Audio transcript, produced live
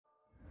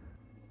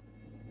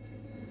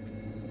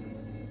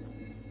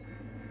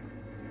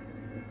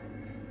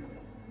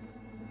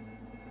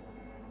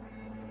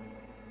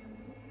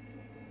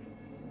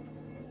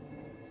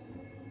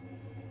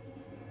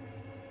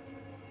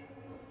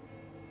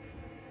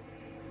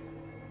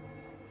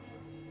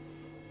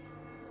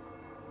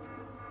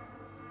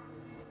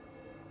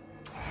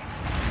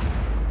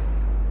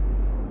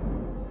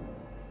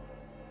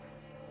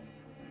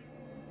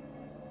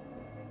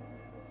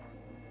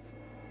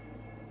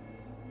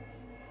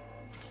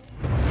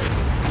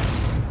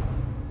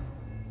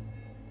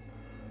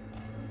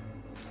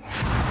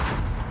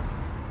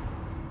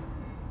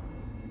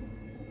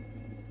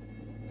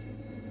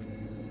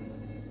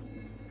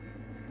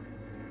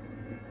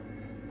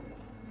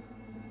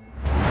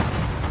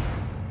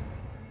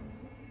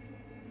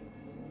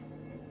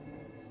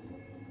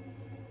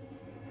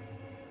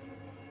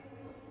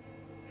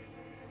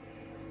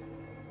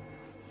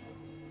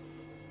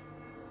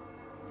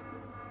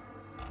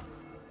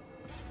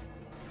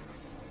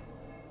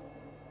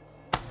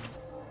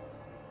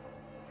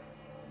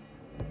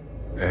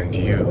And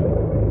you?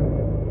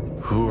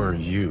 Who are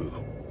you?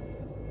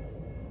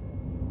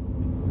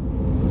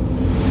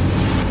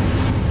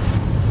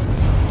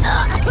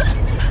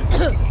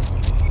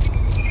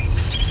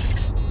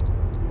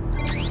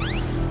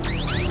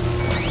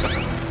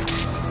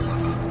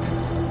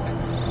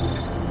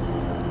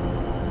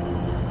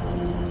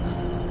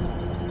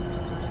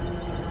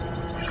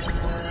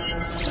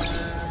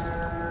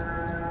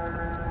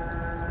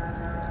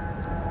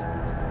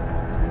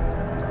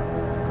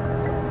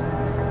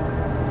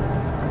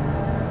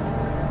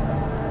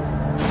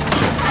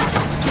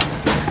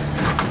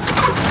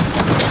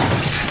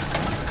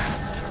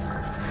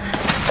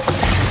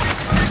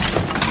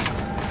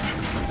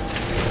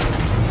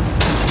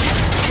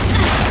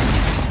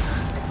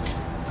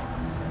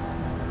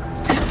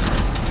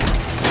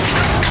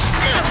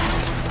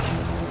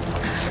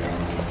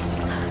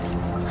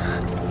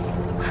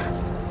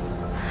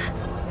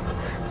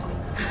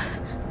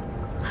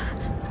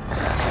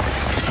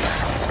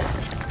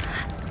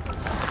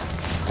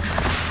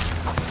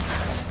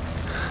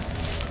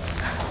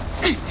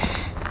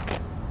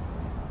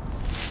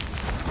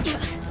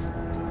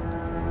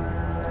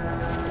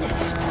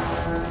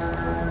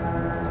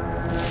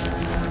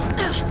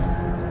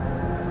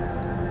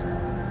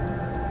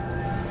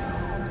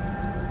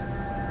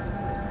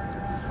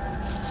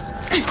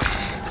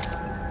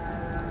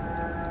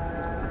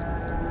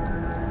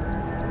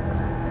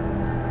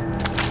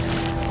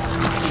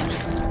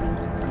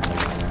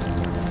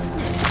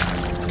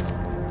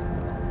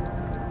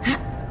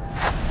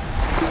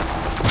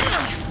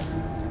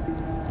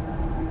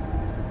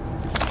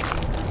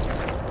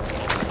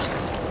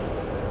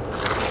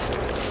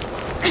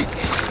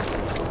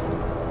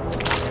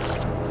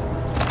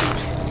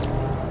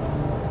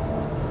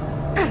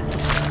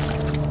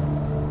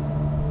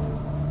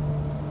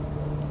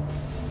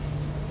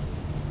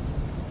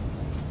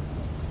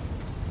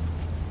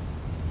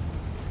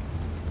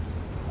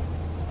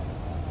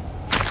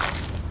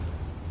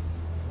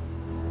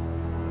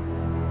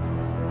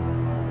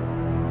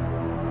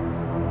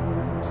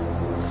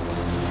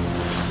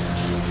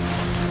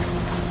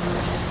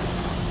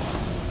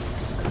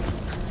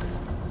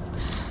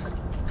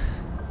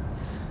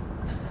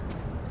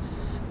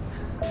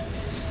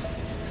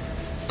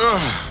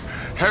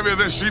 Heavier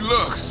than she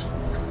looks.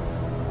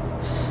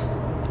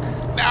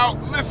 Now,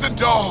 listen,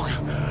 dog.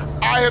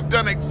 I have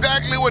done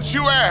exactly what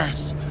you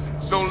asked.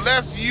 So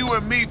let's you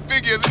and me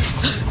figure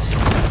this.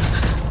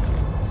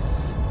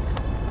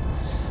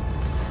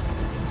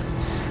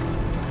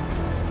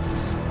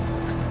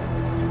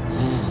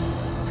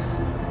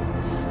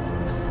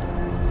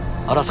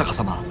 荒坂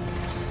様、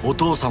お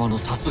父様の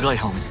殺害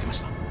犯を見つけまし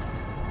た。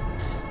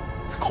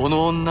こ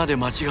の女で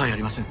間違いあ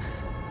りません。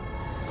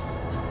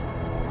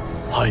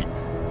はい。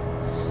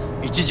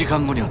1時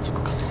間後には着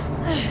くかと。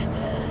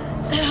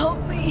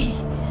Help me.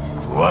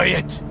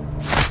 Quiet.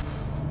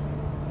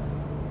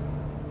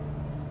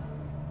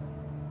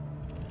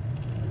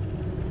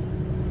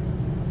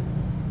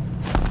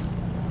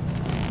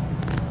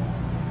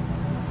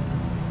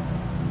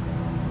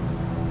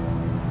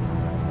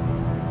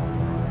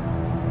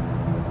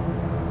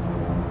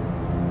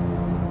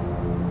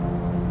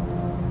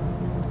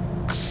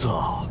 く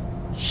そ、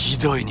ひ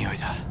どい匂い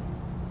だ。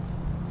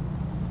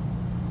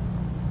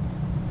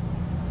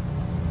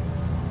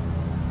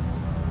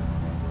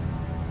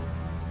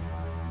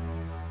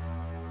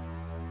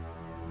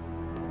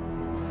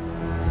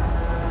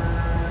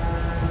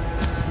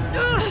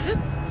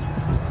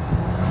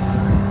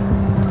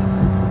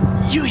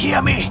You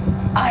hear me?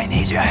 I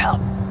need your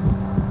help.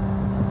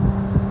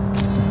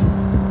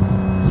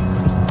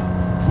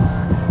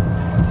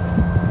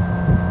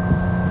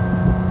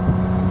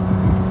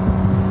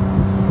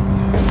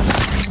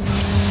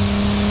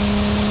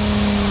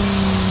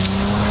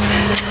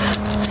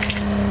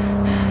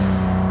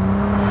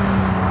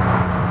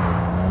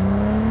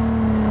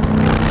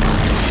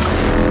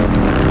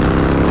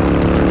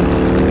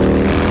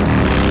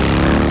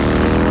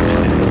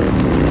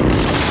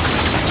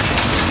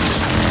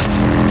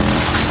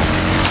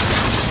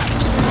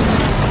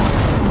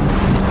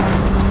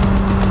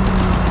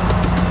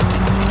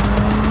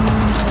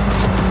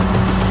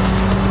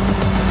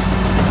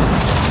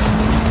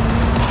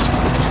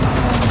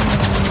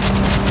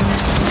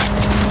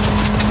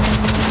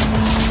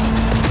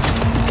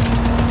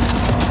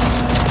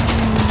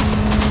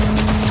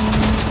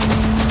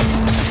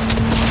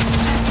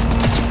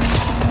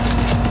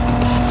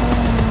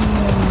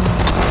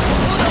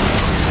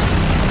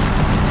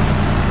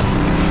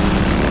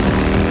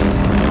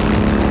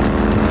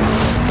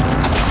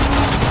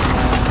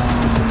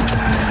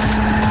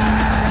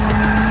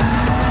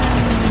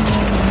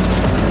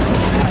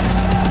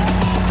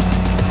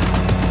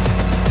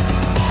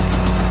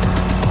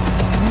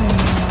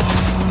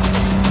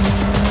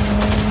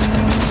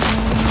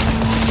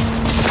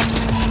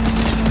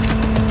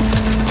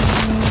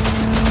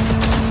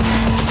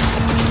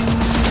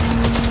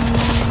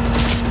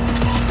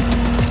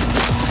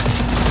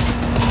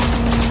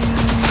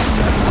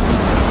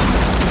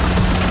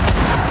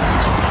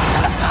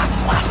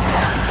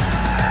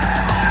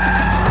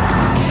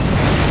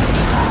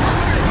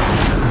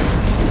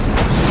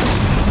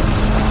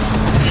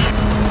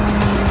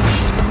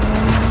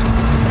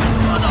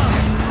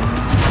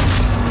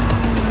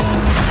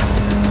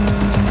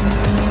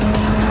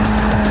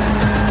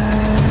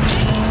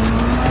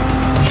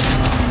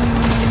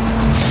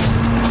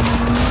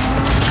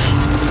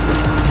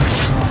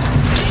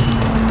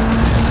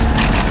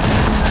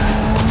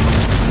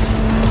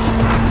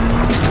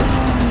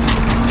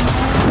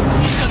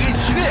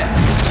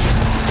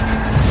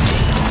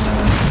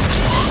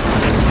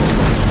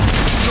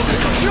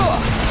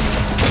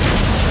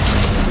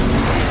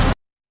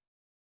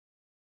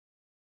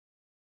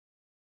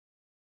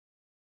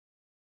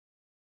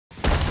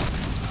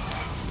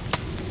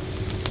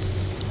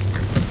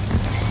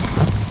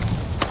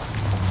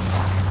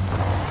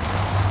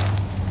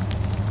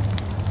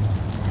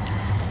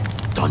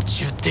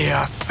 Don't you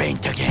dare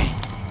faint again.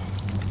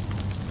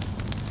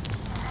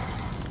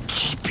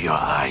 Keep your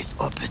eyes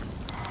open.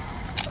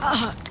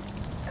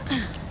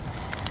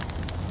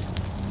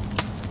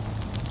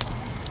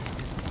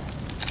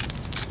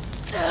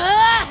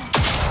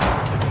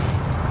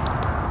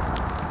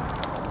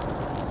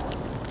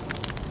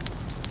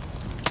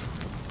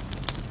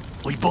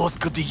 We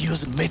both could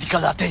use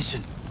medical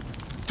attention.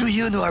 Do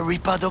you know a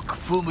Reaper doc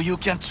whom you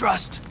can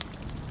trust?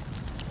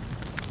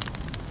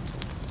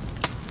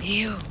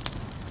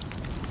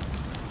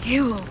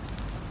 You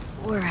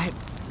were at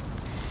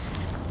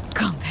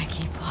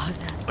Konpeki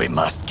Plaza. We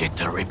must get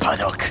to Reaper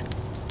doc.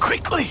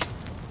 Quickly!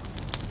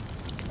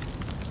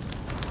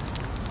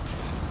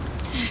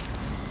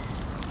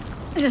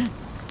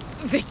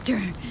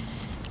 Victor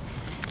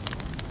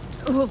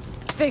will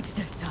fix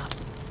us up.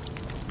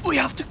 We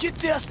have to get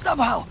there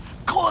somehow.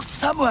 Call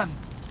someone.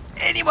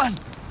 Anyone.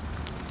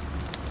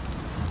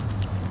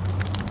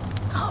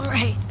 All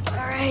right.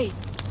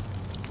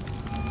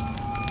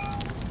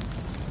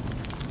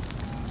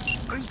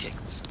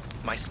 Greetings.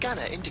 My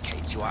scanner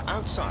indicates you are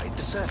outside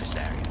the service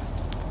area.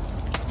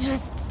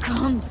 Just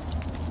come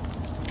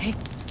pick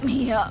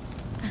me up.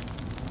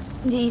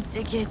 Need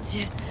to get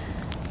to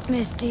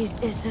Misty's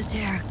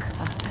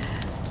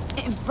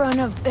Esoterica in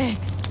front of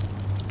Vix.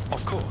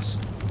 Of course.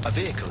 A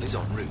vehicle is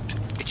en route.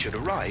 It should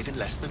arrive in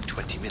less than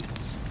 20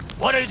 minutes.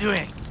 What are you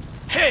doing?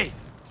 Hey!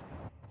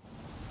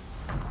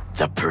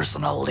 The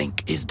personal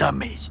link is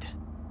damaged.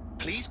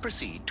 Please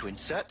proceed to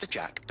insert the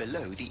jack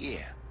below the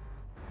ear,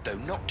 though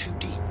not too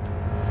deep.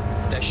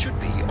 There should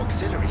be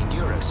auxiliary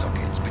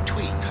neurosockets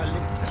between her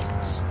lymph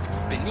nodes,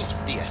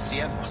 beneath the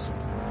SCM muscle.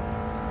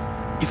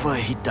 If I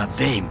hit a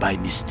vein by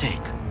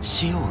mistake,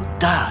 she will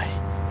die.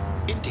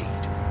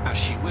 Indeed, as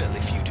she will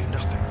if you do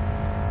nothing.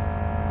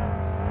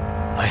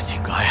 I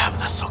think I have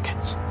the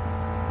socket.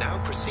 Now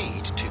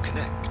proceed to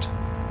connect.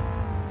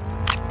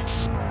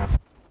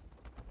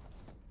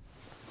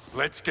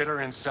 Let's get her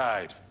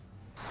inside.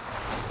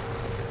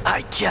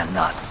 I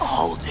cannot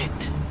hold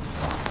it.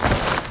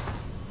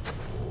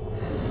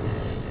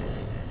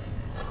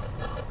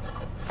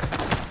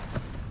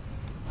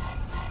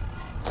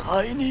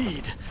 I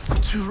need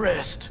to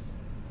rest.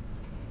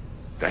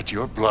 That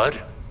your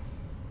blood?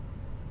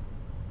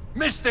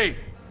 Misty!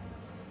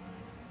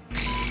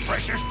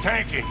 Pressure's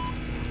tanking.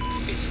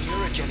 It's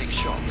neurogenic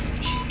shock.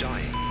 She's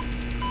dying.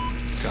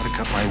 Gotta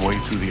cut my way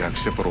through the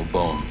occipital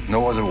bone.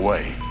 No other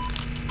way.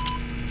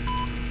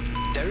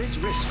 There is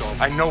risk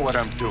of... I know what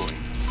I'm doing.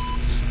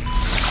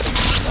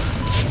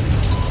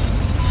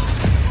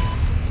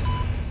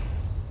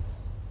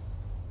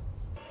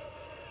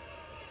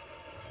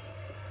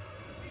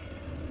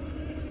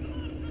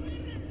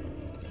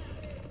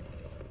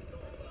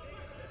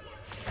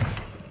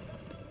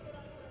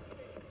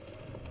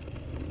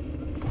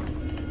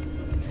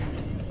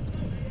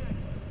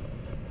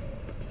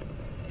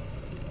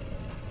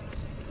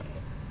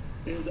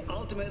 Is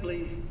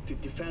ultimately to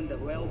defend the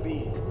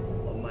well-being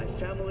of my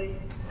family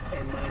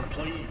and my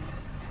employees.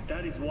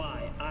 That is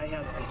why I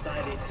have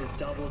decided to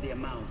double the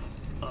amount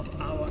of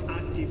our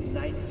active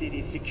Night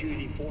City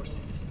security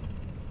forces.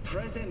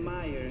 President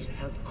Myers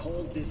has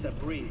called this a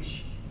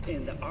breach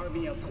in the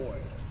Army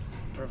Accord.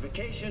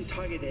 Provocation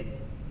targeted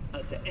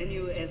at the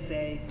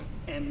NUSA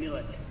and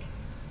Militech.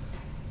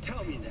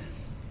 Tell me then,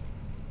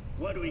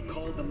 what do we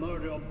call the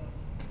murder of...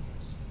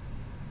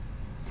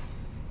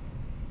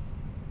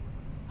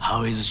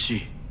 How is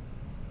she?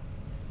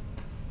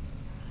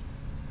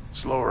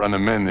 Slower on the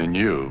men than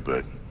you,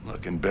 but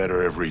looking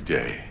better every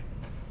day.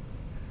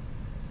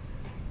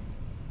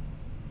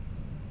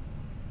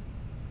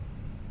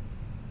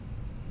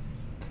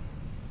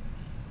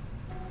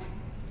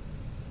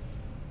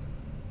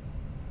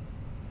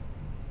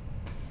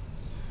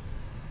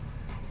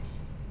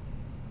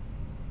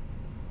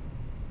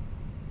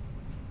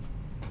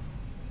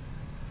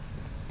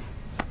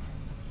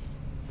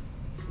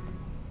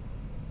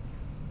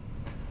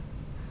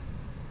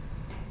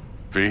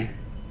 V,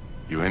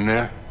 you in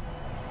there?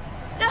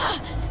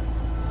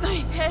 My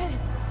head.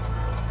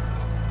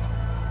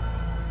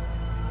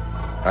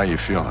 How you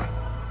feeling?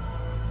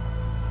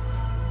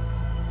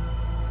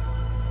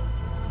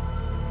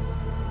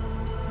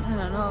 I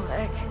don't know,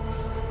 Vic.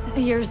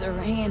 Ears are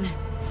ringing.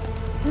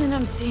 And then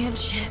I'm seeing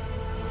shit.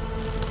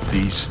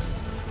 These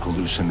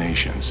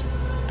hallucinations.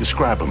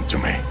 Describe them to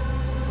me.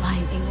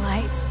 Blinding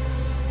lights.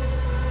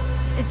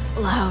 It's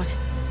loud.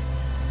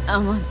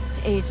 I'm on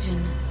stage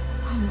and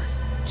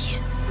almost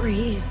can't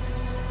breathe.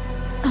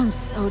 I'm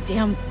so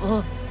damn full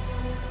of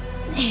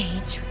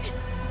hatred.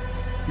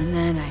 And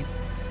then I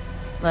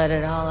let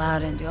it all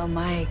out into a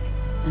mic,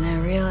 and I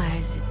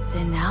realized it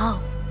didn't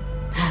help.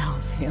 I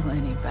don't feel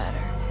any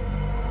better.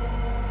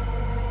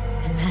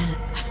 And then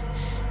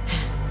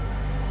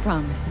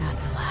promise not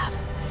to laugh.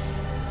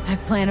 I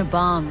plant a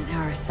bomb in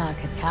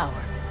Arasaka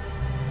Tower.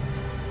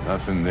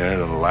 Nothing there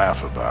to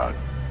laugh about.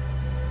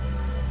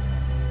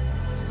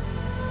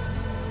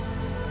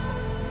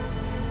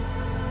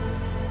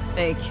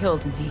 They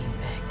killed me,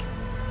 Vic.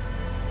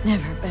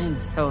 Never been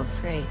so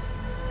afraid.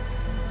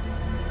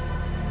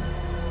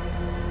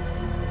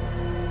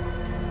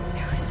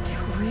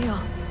 real.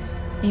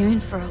 Even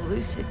for a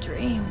lucid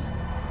dream.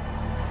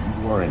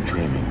 You weren't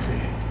dreaming,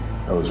 V.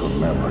 Those were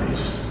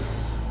memories.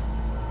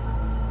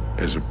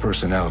 There's a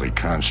personality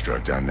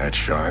construct on that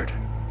shard.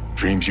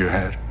 Dreams you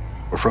had,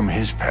 or from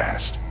his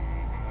past.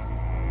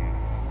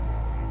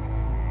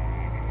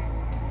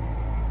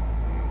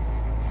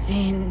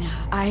 Saying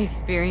I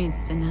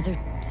experienced another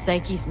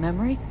Psyche's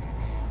memories?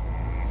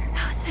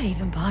 How is that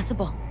even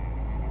possible?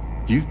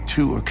 You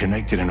two are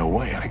connected in a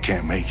way I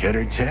can't make head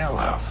or tail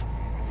of.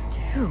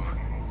 Who?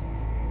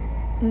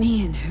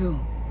 Me and who,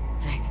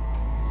 Vic?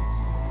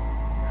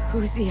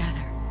 Who's the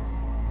other?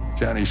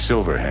 Johnny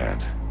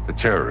Silverhand, the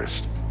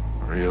terrorist.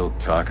 Real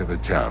talk of the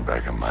town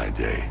back in my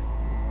day.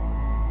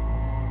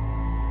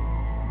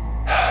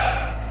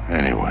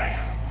 Anyway,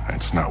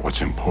 that's not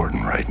what's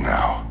important right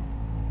now.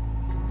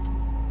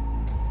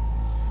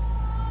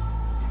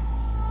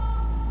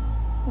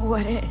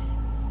 What is?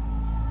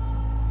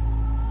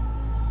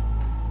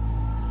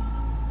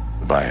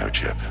 The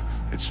biochip.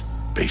 It's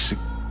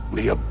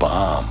basically a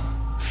bomb.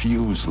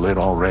 Fuse lit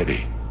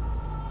already.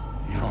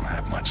 You don't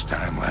have much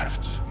time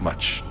left.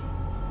 Much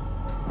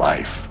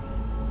life.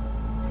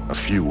 A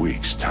few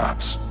weeks,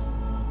 tops.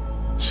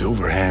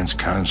 Silverhand's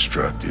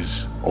construct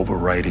is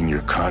overriding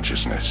your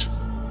consciousness,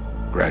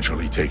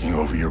 gradually taking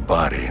over your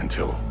body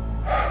until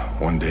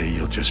one day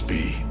you'll just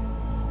be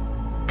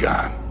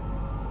gone.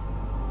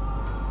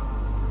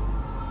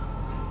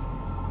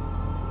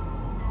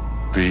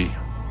 V,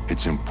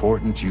 it's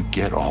important you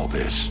get all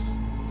this.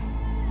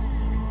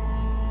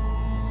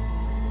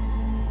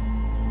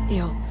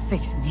 You'll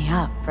fix me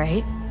up,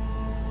 right,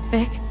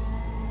 Vic?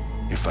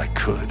 If I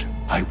could,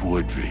 I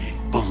would, V.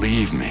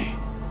 Believe me.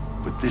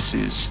 But this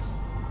is...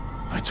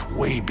 it's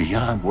way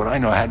beyond what I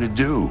know how to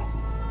do.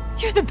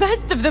 You're the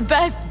best of the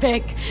best,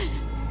 Vic.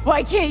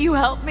 Why can't you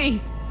help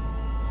me?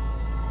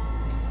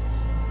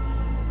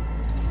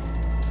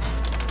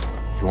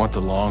 You want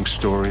the long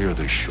story or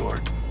the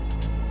short?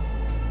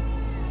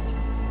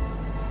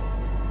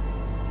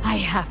 I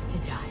have to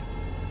die.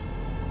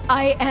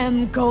 I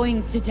am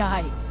going to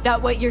die.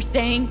 That what you're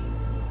saying?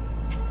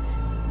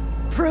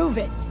 Prove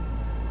it.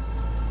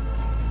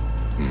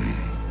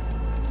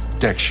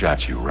 Dex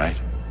shot you, right?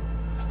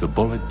 The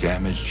bullet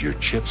damaged your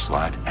chip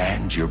slot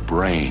and your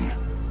brain.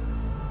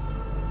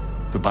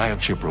 The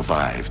biochip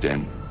revived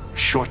and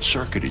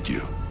short-circuited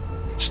you.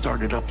 It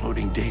started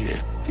uploading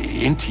data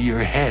into your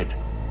head.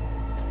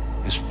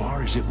 As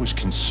far as it was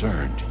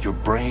concerned, your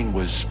brain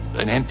was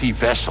an empty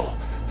vessel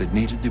that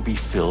needed to be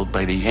filled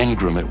by the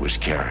engram it was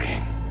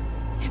carrying.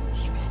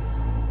 Empty vessel.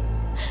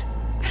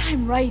 But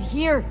I'm right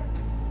here.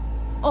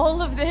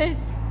 All of this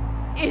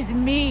is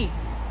me.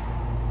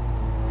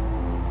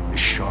 The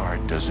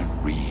shard doesn't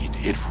read,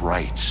 it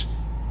writes.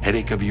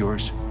 Headache of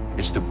yours?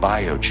 It's the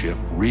biochip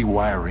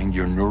rewiring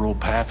your neural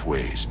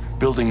pathways,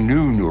 building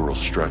new neural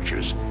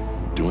structures,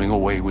 doing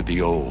away with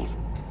the old.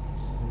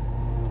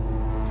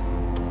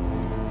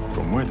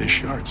 From where the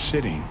shard's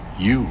sitting,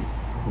 you,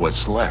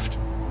 what's left,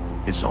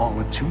 is all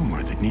a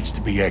tumor that needs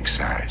to be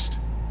excised.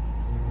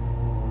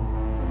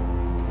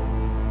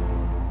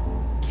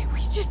 Can't we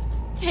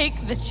just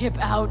take the chip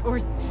out or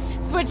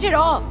switch it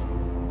off?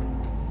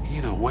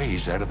 Either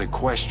way's out of the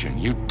question.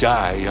 You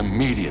die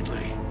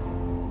immediately.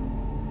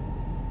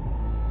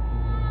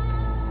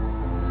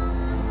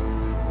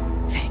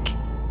 Vic,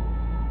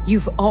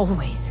 you've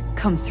always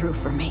come through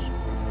for me.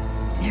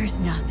 If there's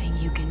nothing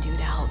you can do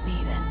to help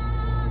me, then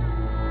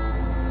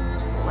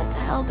what the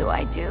hell do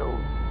I do?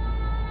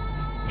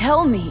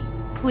 Tell me,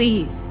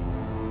 please.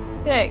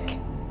 Vic.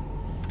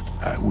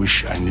 I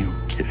wish I knew,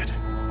 kid.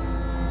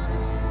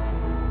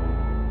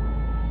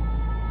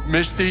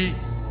 Misty?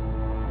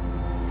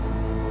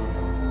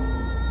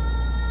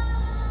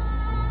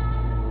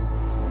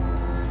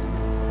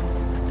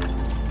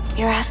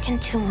 You're asking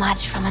too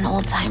much from an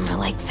old-timer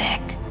like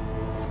Vic.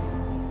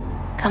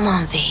 Come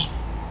on, V.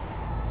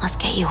 Let's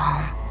get you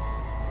home.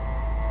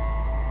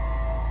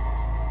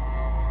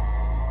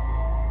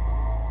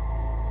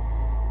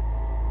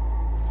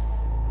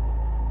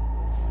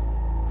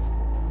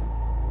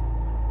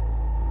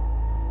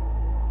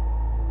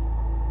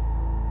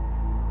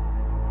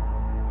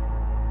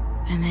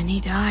 And then he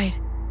died.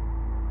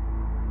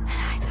 And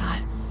I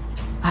thought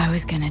I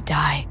was gonna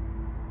die.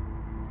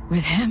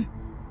 With him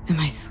in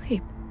my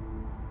sleep.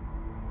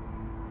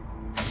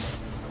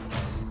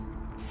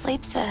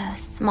 Sleep's a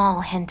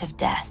small hint of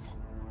death.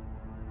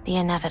 The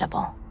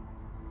inevitable.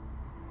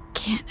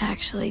 Can't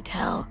actually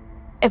tell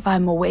if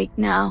I'm awake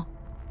now.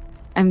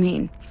 I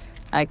mean,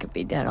 I could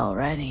be dead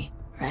already,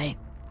 right?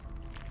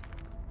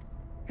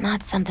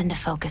 Not something to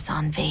focus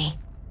on, V.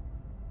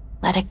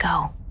 Let it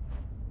go.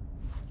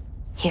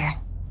 Here.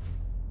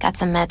 Got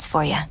some meds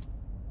for you.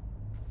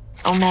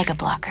 Omega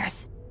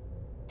blockers.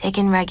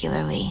 Taken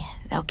regularly,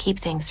 they'll keep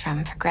things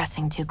from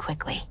progressing too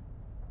quickly.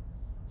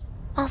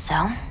 Also,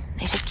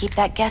 they should keep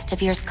that guest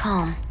of yours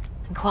calm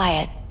and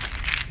quiet.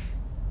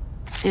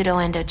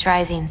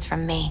 Pseudoendotrizine's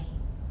from me.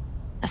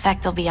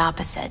 Effect will be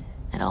opposite.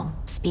 It'll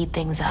speed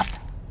things up.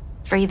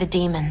 Free the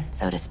demon,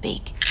 so to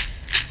speak.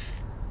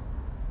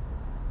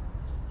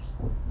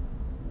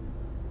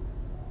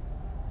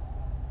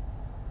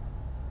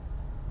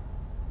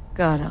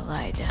 Gotta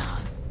lie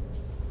down.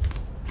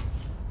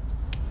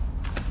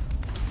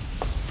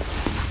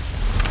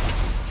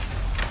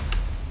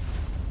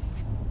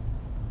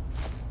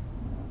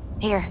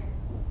 Here.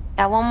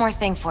 Got one more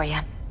thing for you.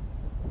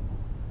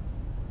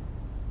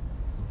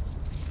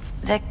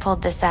 Vic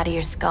pulled this out of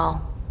your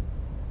skull.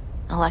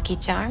 A lucky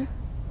charm?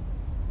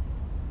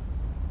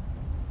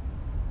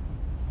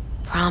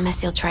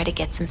 Promise you'll try to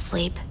get some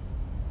sleep?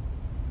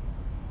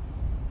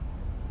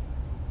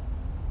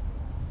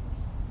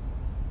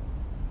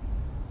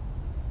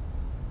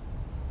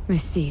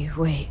 Misty,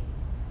 wait.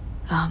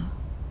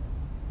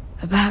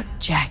 About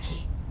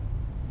Jackie.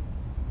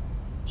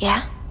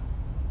 Yeah?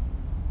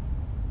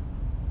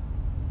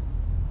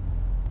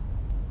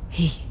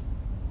 He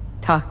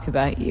talked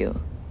about you.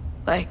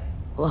 Like,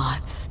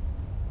 lots.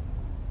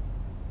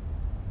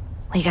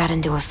 We got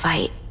into a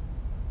fight.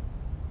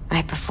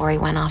 Right before he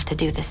went off to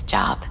do this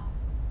job.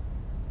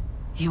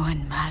 He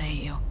wasn't mad at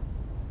you.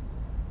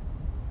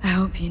 I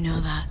hope you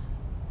know that.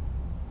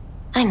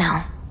 I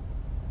know.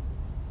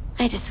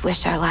 I just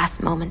wish our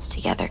last moments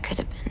together could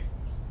have been...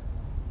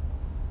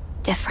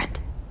 different.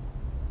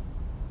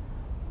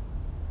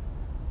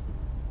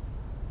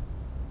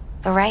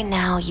 But right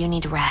now, you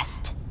need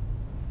rest.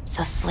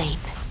 So sleep.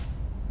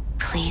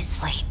 Please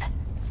sleep.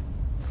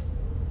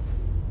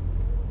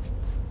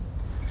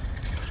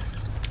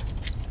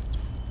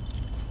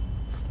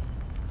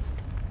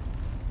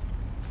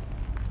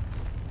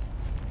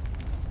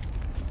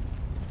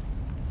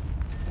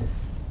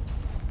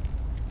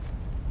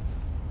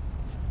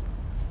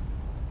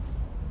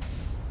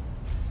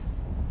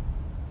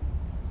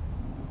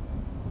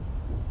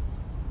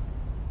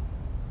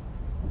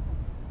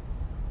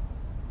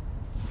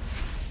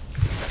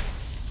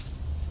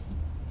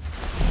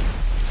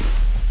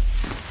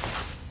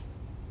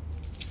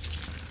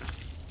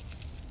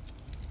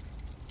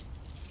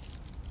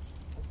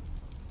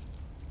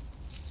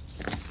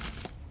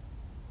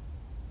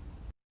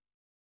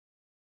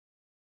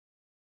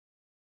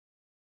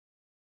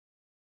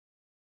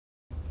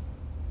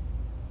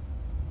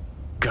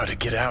 Gotta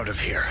get out of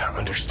here,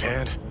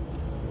 understand?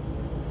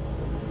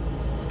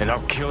 And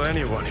I'll kill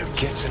anyone who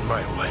gets in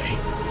my way,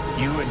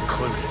 you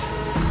included.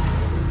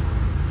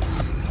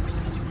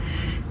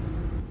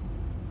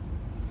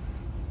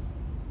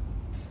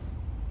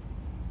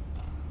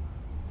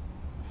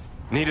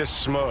 Need a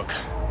smoke.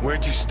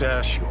 Where'd you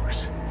stash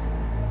yours?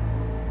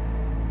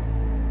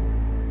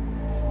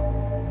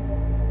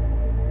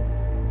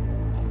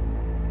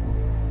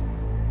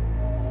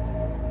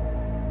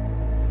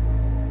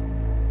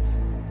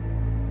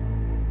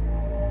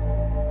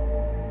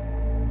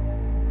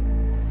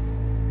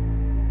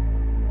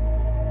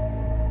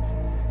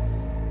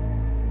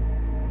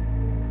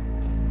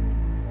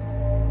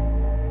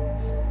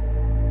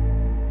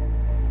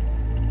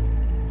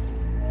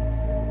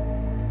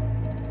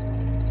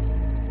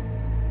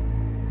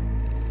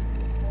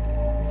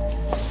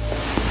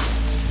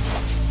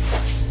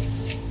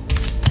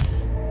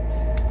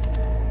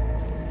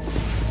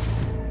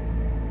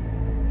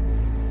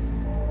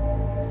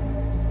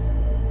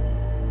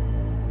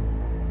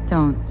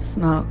 Don't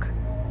smoke.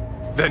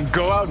 Then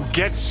go out and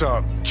get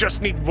some.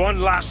 Just need one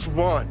last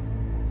one.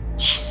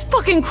 Jesus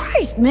fucking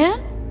Christ,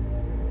 man!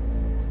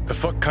 The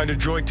fuck kind of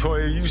joy toy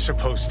are you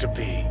supposed to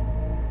be?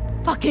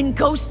 Fucking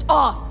ghost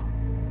off!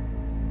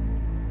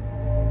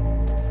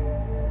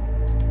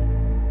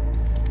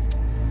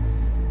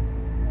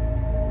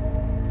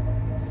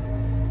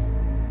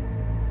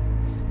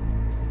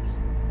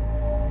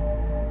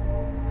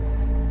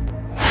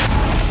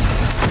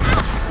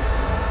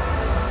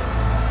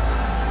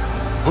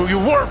 Who you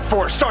work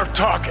for, start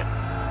talking!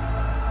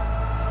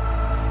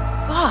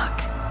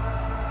 Fuck!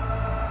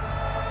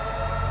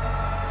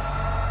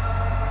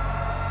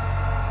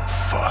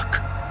 Fuck.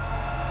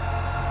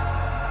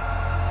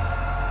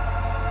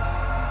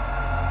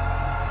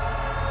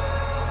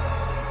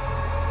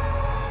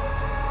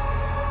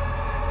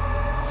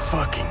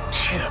 Fucking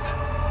Chip.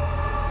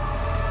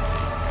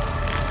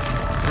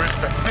 Rip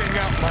the thing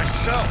out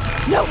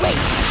myself. No, wait!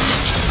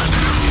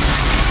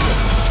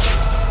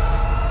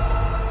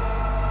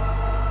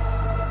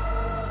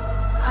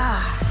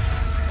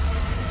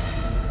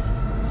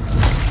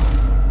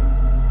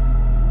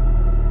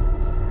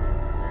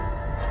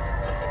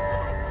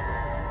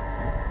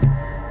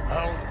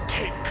 I'll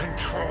take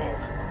control.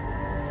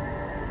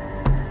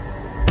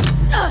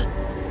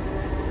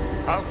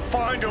 I'll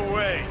find a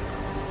way.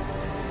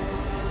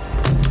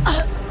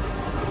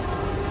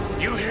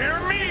 You hear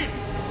me?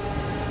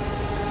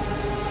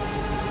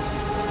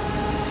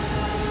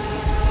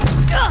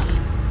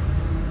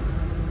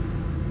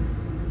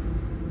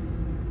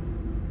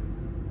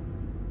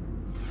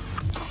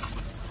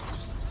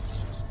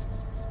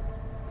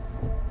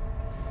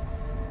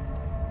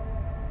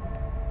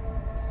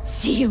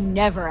 See you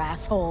never,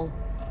 asshole.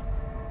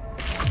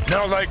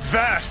 Now like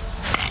that!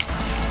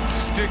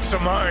 Stick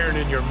some iron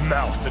in your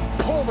mouth and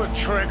pull the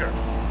trigger.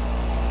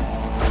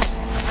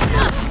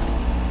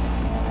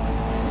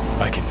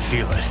 I can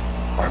feel it.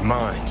 Our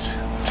minds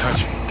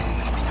touching.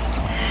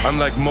 I'm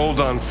like mold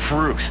on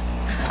fruit,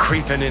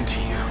 creeping into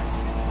you.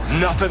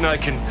 Nothing I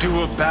can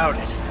do about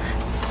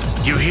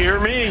it. You hear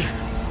me?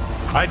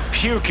 I'd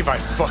puke if I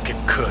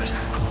fucking could.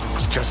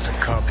 It's just a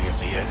copy of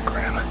the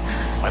engram.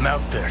 I'm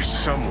out there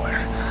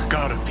somewhere.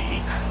 Gotta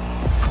be.